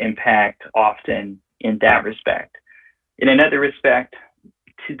devastating impact often in that respect. In another respect,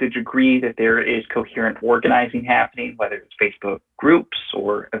 to the degree that there is coherent organizing happening, whether it's Facebook groups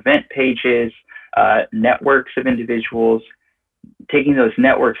or event pages, networks of individuals, taking those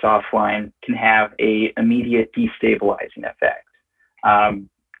networks offline can have an immediate destabilizing effect.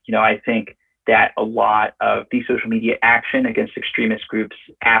 I think that a lot of the social media action against extremist groups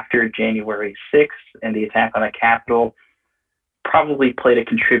after January 6th and the attack on the Capitol probably played a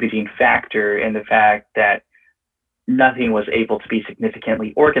contributing factor in the fact that nothing was able to be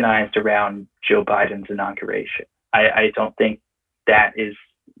significantly organized around Joe Biden's inauguration. I don't think that is,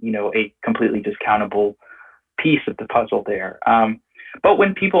 a completely discountable piece of the puzzle there. But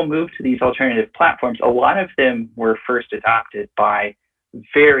when people move to these alternative platforms, a lot of them were first adopted by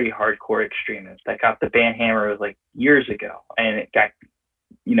very hardcore extremists that got the ban hammer like years ago, and it got,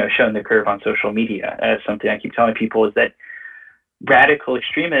 shown the curve on social media. That's something I keep telling people, is that radical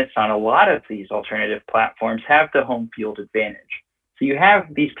extremists on a lot of these alternative platforms have the home field advantage. So you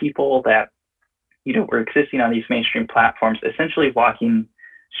have these people that, were existing on these mainstream platforms, essentially walking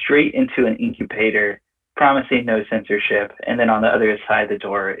straight into an incubator, promising no censorship. And then on the other side of the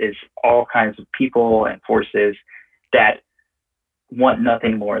door is all kinds of people and forces that want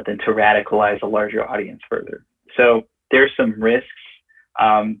nothing more than to radicalize a larger audience further. So there's some risks.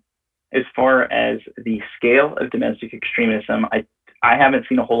 As far as the scale of domestic extremism, I haven't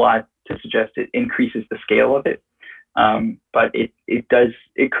seen a whole lot to suggest it increases the scale of it, but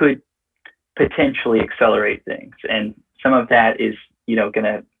it could potentially accelerate things. And some of that is,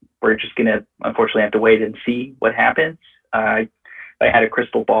 we're just gonna unfortunately have to wait and see what happens. If I had a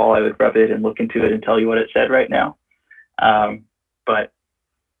crystal ball, I would rub it and look into it and tell you what it said right now. But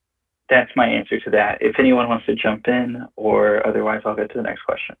that's my answer to that. If anyone wants to jump in, or otherwise I'll get to the next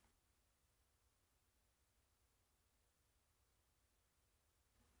question.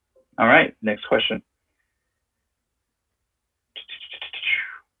 All right, next question.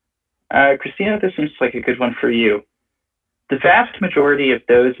 Christina, this seems like a good one for you. The vast majority of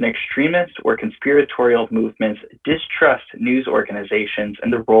those in extremist or conspiratorial movements distrust news organizations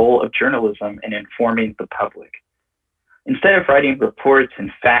and the role of journalism in informing the public. Instead of writing reports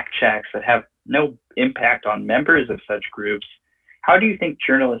and fact checks that have no impact on members of such groups, how do you think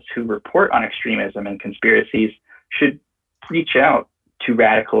journalists who report on extremism and conspiracies should reach out to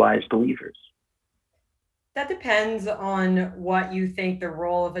radicalized believers? That depends on what you think the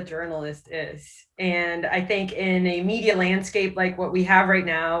role of a journalist is. And I think in a media landscape like what we have right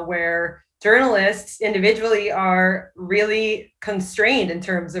now, where journalists individually are really constrained in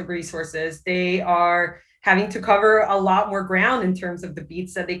terms of resources, they are having to cover a lot more ground in terms of the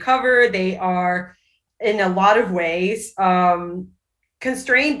beats that they cover. They are, in a lot of ways,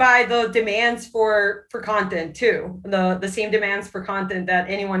 constrained by the demands for content too, the same demands for content that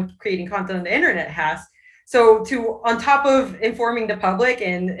anyone creating content on the internet has. So on top of informing the public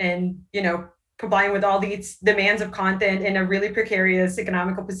and complying with all these demands of content in a really precarious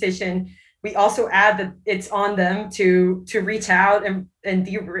economical position, we also add that it's on them to reach out and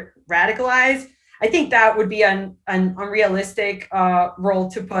de-radicalize. I think that would be an unrealistic role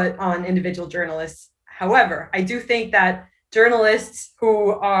to put on individual journalists. However, I do think that journalists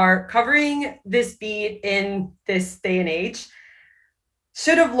who are covering this beat in this day and age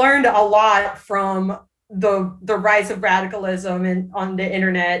should have learned a lot from the rise of radicalism on the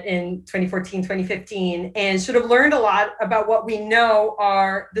internet in 2014, 2015, and should have learned a lot about what we know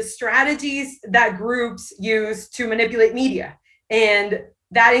are the strategies that groups use to manipulate media. And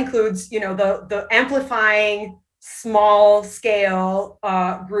that includes, the amplifying small scale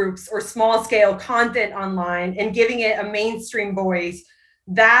groups or small scale content online and giving it a mainstream voice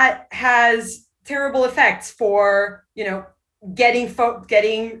that has terrible effects for,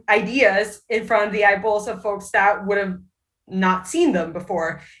 getting ideas in front of the eyeballs of folks that would have not seen them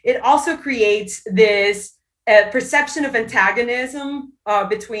before. It also creates this perception of antagonism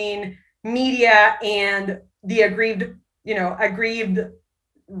between media and the aggrieved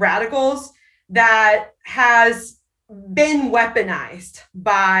radicals that has been weaponized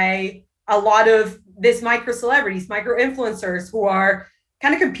by a lot of this micro celebrities, micro influencers who are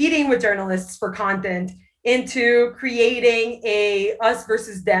kind of competing with journalists for content into creating a us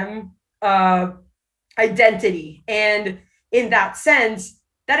versus them identity. And in that sense,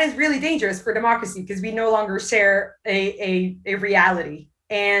 that is really dangerous for democracy because we no longer share a reality.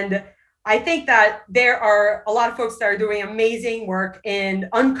 And I think that there are a lot of folks that are doing amazing work in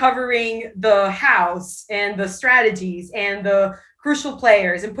uncovering the house and the strategies and the crucial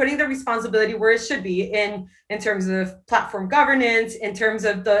players and putting the responsibility where it should be in terms of platform governance, in terms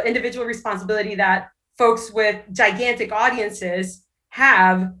of the individual responsibility that folks with gigantic audiences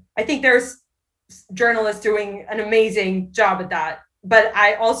have. I think there's journalists doing an amazing job at that. But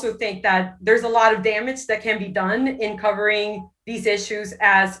I also think that there's a lot of damage that can be done in covering these issues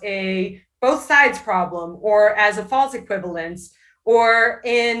as a both sides problem or as a false equivalence or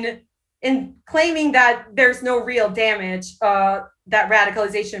in claiming that there's no real damage that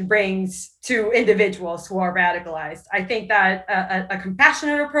radicalization brings to individuals who are radicalized. I think that a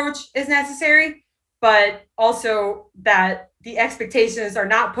compassionate approach is necessary, but also that the expectations are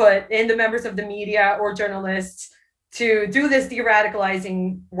not put in the members of the media or journalists to do this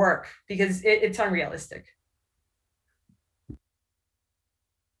de-radicalizing work because it's unrealistic.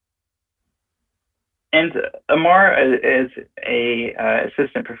 And Amar, as a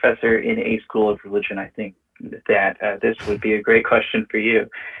assistant professor in a school of religion, I think that this would be a great question for you.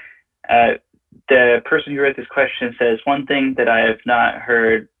 The person who wrote this question says, one thing that I have not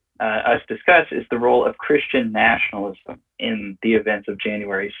heard us discuss is the role of Christian nationalism in the events of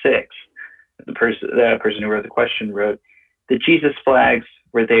January 6th. The person who wrote the question wrote, the Jesus flags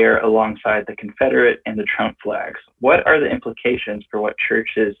were there alongside the Confederate and the Trump flags. What are the implications for what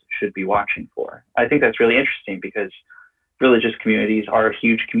churches should be watching for? I think that's really interesting because religious communities are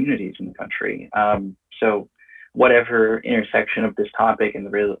huge communities in the country. So whatever intersection of this topic in the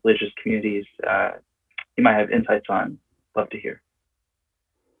religious communities you might have insights on, love to hear.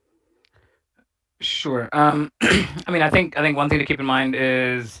 Sure. I mean, I think one thing to keep in mind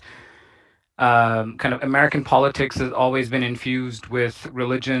is kind of American politics has always been infused with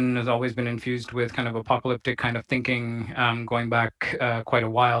religion, has always been infused with kind of apocalyptic kind of thinking, going back quite a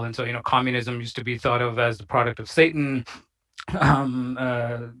while. And so, you know, communism used to be thought of as the product of Satan.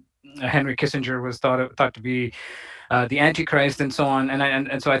 Henry Kissinger was thought to be the Antichrist, and so on.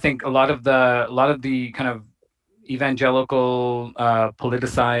 And so I think a lot of the kind of evangelical,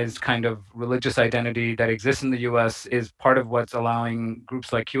 politicized kind of religious identity that exists in the U.S. is part of what's allowing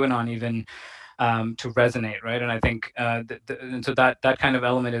groups like QAnon even to resonate, right? And I think, and so that kind of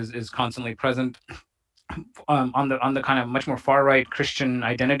element is constantly present. On the kind of much more far right Christian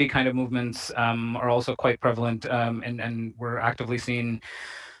identity kind of movements are also quite prevalent, and we're actively seen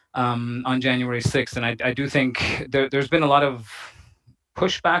on January 6th. And I do think there's been a lot of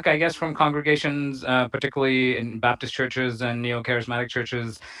pushback, I guess, from congregations, particularly in Baptist churches and neo-charismatic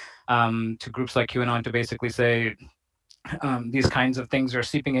churches, to groups like QAnon to basically say, these kinds of things are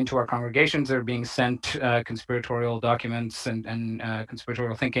seeping into our congregations. They're being sent conspiratorial documents and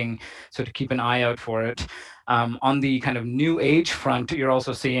conspiratorial thinking, so to keep an eye out for it. On the kind of new age front, you're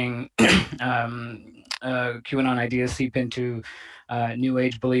also seeing QAnon ideas seep into new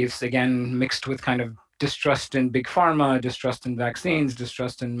age beliefs, again, mixed with kind of distrust in big pharma, distrust in vaccines,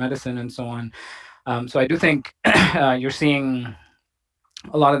 distrust in medicine, and so on. So I do think you're seeing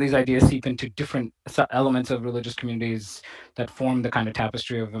a lot of these ideas seep into different elements of religious communities that form the kind of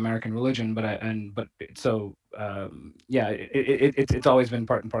tapestry of American religion. It's always been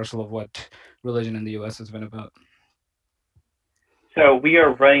part and parcel of what religion in the U.S. has been about. So we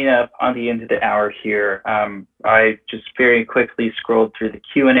are running up on the end of the hour here. I just very quickly scrolled through the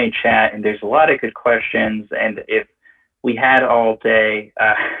Q&A chat, and there's a lot of good questions. And if we had all day,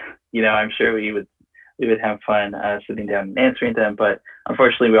 I'm sure we would have fun sitting down and answering them. But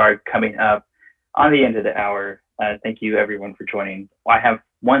unfortunately, we are coming up on the end of the hour. Thank you, everyone, for joining. I have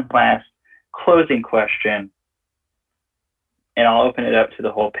one last closing question, and I'll open it up to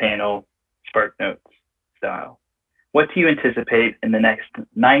the whole panel, Spark Notes style. What do you anticipate in the next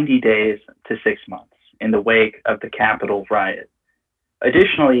 90 days to 6 months in the wake of the Capitol riot?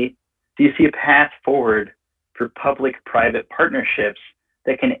 Additionally, do you see a path forward for public-private partnerships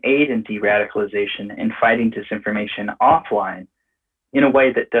that can aid in de-radicalization and fighting disinformation offline in a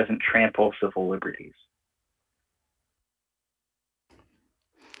way that doesn't trample civil liberties?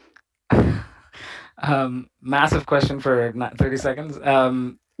 Massive question for 30 seconds.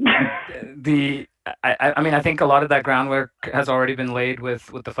 I think a lot of that groundwork has already been laid with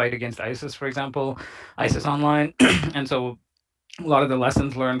the fight against ISIS, for example, ISIS Online. And so a lot of the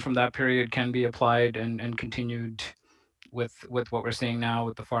lessons learned from that period can be applied and continued with what we're seeing now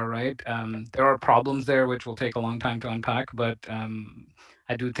with the far right. There are problems there which will take a long time to unpack, but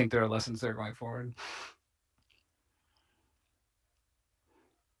I do think there are lessons there going forward.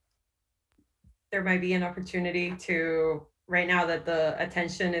 There might be an opportunity to, right now that the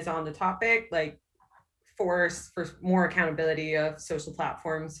attention is on the topic, like force for more accountability of social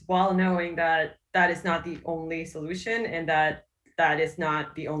platforms, while knowing that that is not the only solution and that is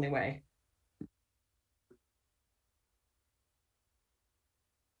not the only way.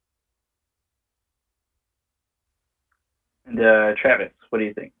 And Travis, what do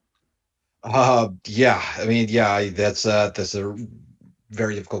you think? That's a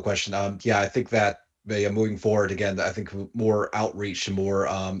very difficult question. I think that moving forward, again, I think more outreach and more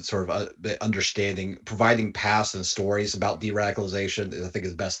understanding, providing past and stories about de-radicalization, I think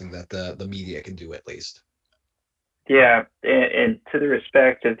is the best thing that the media can do, at least. Yeah, and to the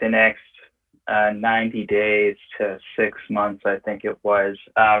respect of the next 90 days to 6 months, I think it was,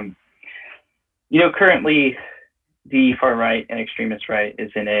 currently the far right and extremist right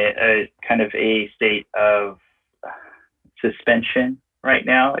is in a kind of a state of suspension right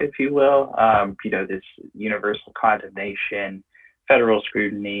now, if you will. This universal condemnation, federal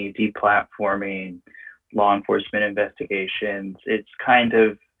scrutiny, deplatforming, law enforcement investigations. It's kind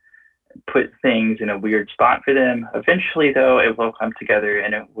of put things in a weird spot for them. Eventually, though, it will come together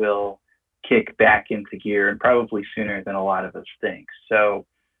and it will kick back into gear, and probably sooner than a lot of us think. So,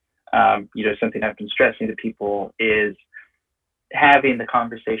 something I've been stressing to people is having the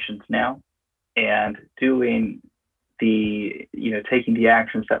conversations now and doing taking the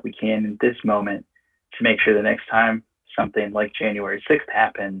actions that we can in this moment to make sure the next time something like January 6th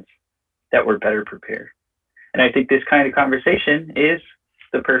happens, that we're better prepared. And I think this kind of conversation is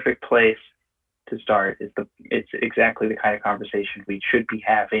the perfect place to start. It's exactly the kind of conversation we should be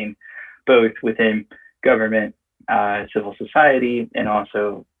having, both within government, civil society, and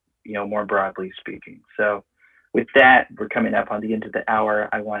also, more broadly speaking. So with that, we're coming up on the end of the hour.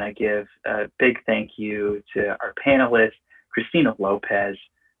 I want to give a big thank you to our panelists, Christina Lopez,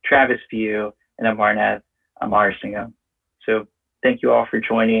 Travis View, and Amarnath Amarsingham. So thank you all for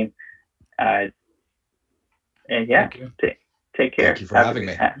joining. And yeah, take care. Thank you for having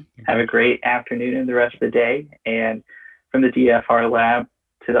me. Have a great afternoon and the rest of the day. And from the DFRLab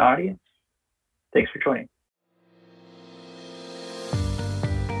to the audience, thanks for joining.